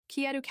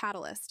Kiedu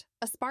Catalyst,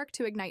 a spark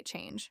to ignite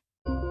change.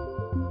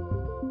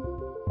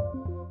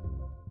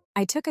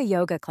 I took a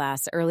yoga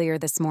class earlier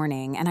this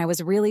morning and I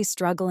was really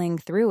struggling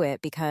through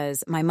it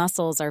because my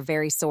muscles are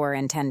very sore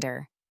and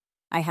tender.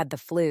 I had the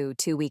flu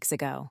 2 weeks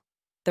ago.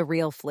 The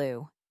real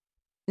flu.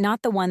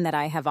 Not the one that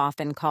I have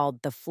often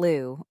called the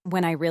flu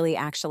when I really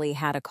actually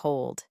had a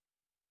cold.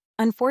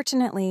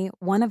 Unfortunately,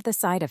 one of the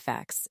side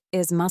effects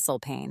is muscle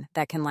pain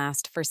that can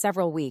last for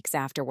several weeks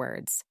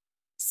afterwards.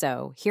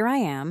 So here I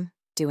am,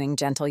 doing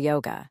gentle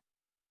yoga.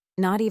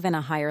 Not even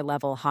a higher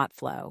level hot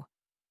flow.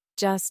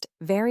 Just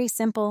very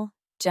simple,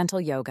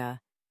 gentle yoga,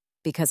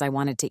 because I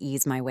wanted to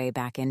ease my way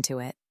back into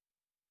it.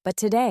 But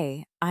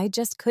today, I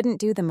just couldn't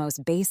do the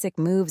most basic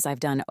moves I've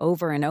done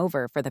over and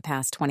over for the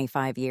past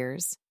 25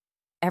 years.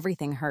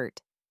 Everything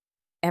hurt.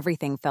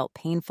 Everything felt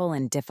painful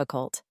and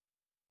difficult.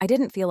 I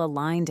didn't feel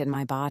aligned in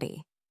my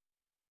body.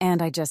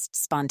 And I just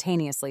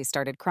spontaneously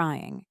started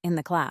crying in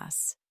the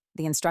class.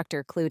 The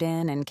instructor clued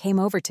in and came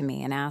over to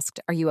me and asked,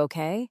 "Are you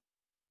okay?"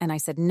 And I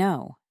said,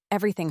 "No,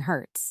 everything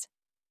hurts."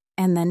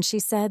 And then she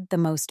said the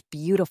most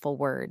beautiful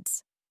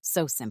words.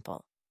 So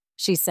simple.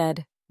 She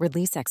said,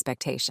 "Release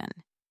expectation."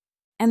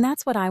 And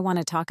that's what I want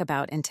to talk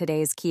about in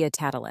today's Kia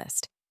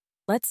Catalyst.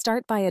 Let's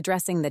start by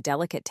addressing the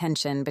delicate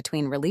tension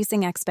between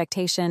releasing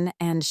expectation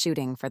and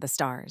shooting for the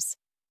stars.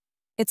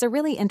 It's a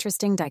really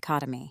interesting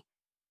dichotomy.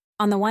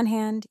 On the one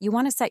hand, you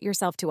want to set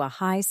yourself to a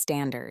high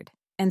standard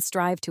and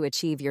strive to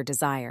achieve your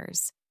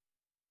desires.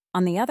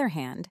 On the other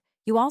hand,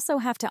 you also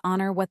have to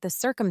honor what the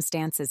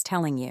circumstance is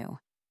telling you.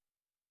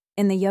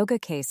 In the yoga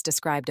case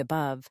described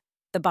above,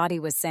 the body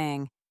was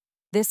saying,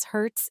 "This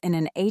hurts in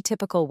an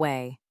atypical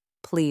way.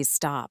 Please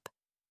stop."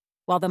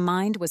 While the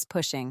mind was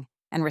pushing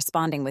and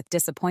responding with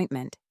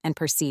disappointment and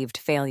perceived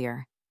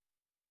failure.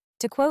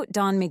 To quote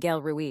Don Miguel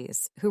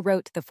Ruiz, who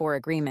wrote The Four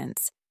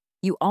Agreements,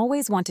 "You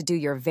always want to do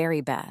your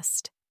very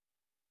best."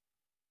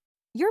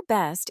 Your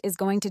best is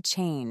going to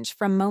change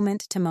from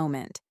moment to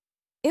moment.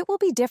 It will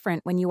be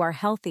different when you are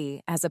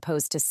healthy as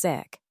opposed to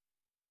sick.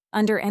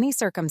 Under any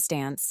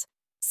circumstance,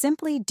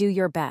 simply do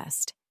your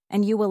best,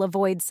 and you will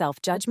avoid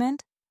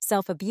self-judgment,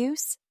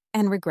 self-abuse,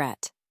 and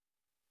regret.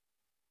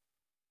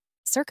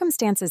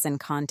 Circumstances and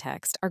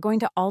context are going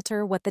to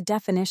alter what the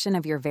definition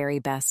of your very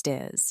best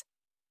is.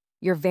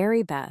 Your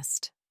very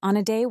best, on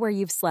a day where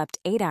you've slept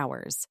 8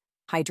 hours,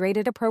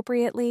 hydrated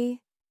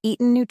appropriately,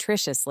 eaten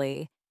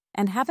nutritiously,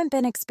 and haven't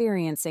been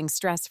experiencing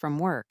stress from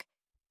work,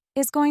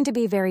 is going to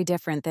be very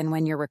different than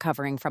when you're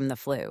recovering from the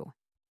flu.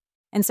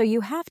 And so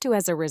you have to,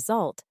 as a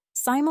result,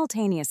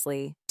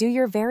 simultaneously do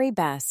your very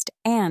best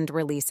and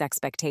release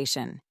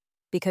expectation,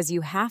 because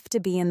you have to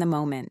be in the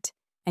moment,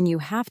 and you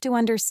have to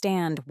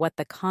understand what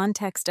the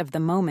context of the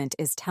moment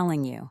is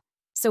telling you.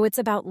 So it's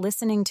about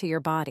listening to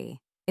your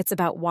body, it's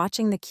about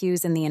watching the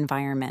cues in the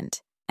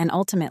environment, and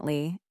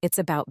ultimately, it's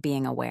about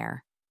being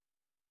aware.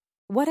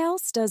 What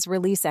else does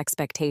release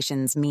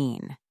expectations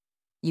mean?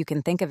 You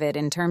can think of it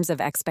in terms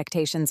of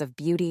expectations of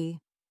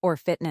beauty, or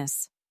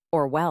fitness,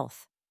 or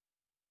wealth.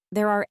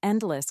 There are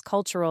endless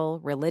cultural,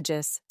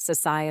 religious,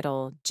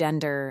 societal,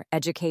 gender,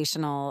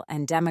 educational,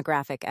 and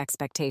demographic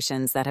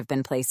expectations that have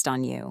been placed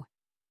on you.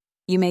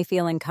 You may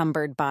feel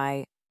encumbered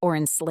by or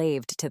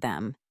enslaved to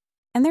them.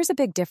 And there's a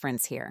big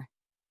difference here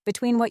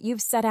between what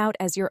you've set out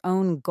as your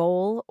own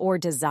goal or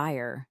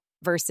desire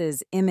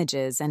versus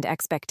images and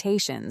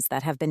expectations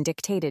that have been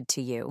dictated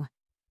to you.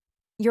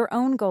 Your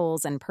own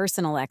goals and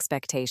personal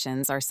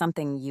expectations are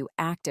something you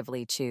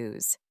actively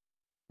choose.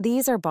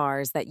 These are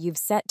bars that you've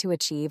set to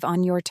achieve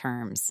on your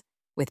terms,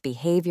 with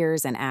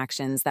behaviors and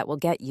actions that will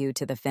get you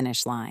to the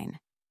finish line.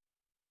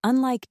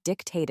 Unlike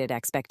dictated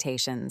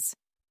expectations,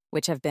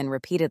 which have been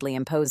repeatedly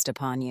imposed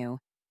upon you,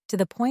 to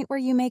the point where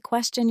you may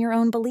question your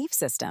own belief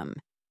system.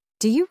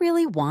 Do you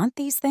really want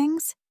these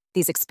things?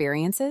 These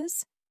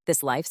experiences?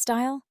 This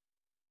lifestyle?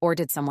 Or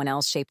did someone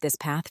else shape this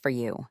path for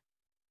you?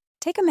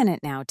 Take a minute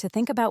now to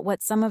think about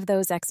what some of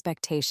those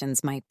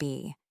expectations might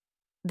be.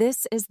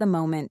 This is the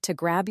moment to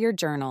grab your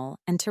journal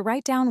and to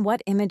write down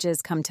what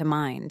images come to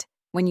mind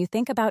when you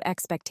think about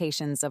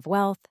expectations of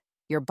wealth,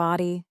 your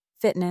body,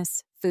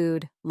 fitness,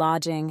 food,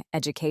 lodging,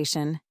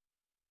 education.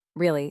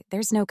 Really,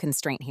 there's no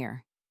constraint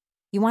here.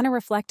 You want to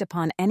reflect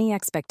upon any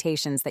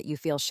expectations that you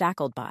feel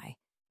shackled by,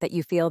 that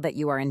you feel that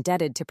you are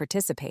indebted to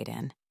participate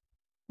in.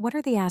 What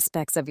are the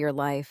aspects of your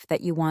life that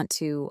you want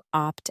to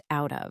opt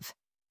out of?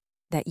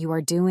 That you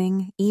are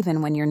doing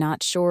even when you're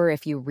not sure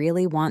if you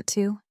really want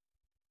to?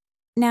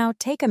 Now,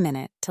 take a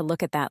minute to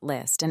look at that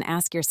list and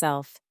ask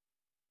yourself,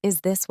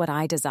 is this what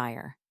I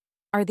desire?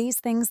 Are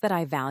these things that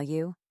I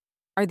value?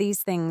 Are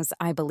these things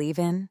I believe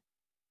in?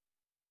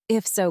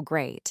 If so,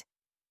 great.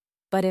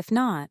 But if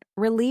not,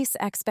 release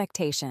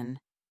expectation.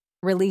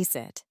 Release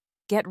it.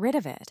 Get rid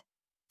of it.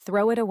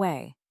 Throw it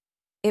away.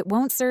 It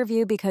won't serve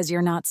you because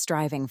you're not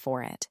striving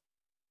for it.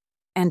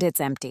 And it's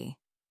empty.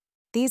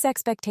 These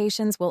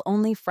expectations will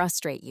only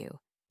frustrate you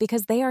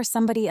because they are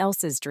somebody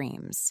else's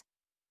dreams.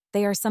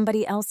 They are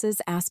somebody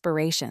else's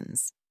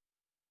aspirations.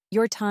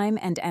 Your time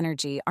and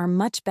energy are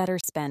much better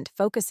spent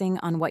focusing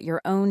on what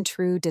your own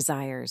true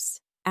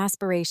desires,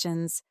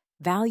 aspirations,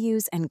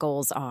 values and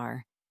goals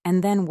are,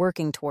 and then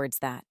working towards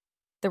that.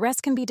 The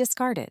rest can be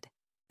discarded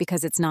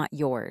because it's not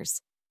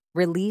yours.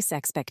 Release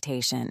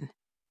expectation.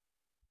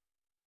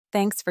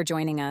 Thanks for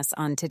joining us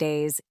on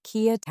today's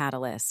Kia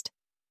Catalyst.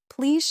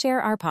 Please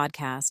share our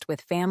podcast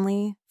with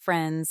family,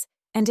 friends,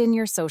 and in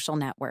your social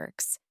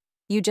networks.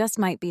 You just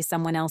might be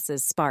someone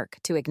else's spark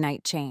to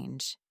ignite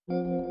change.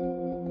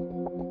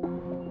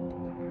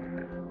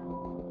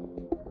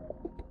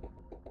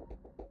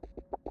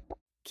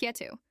 Kia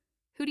 2.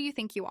 Who do you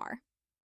think you are?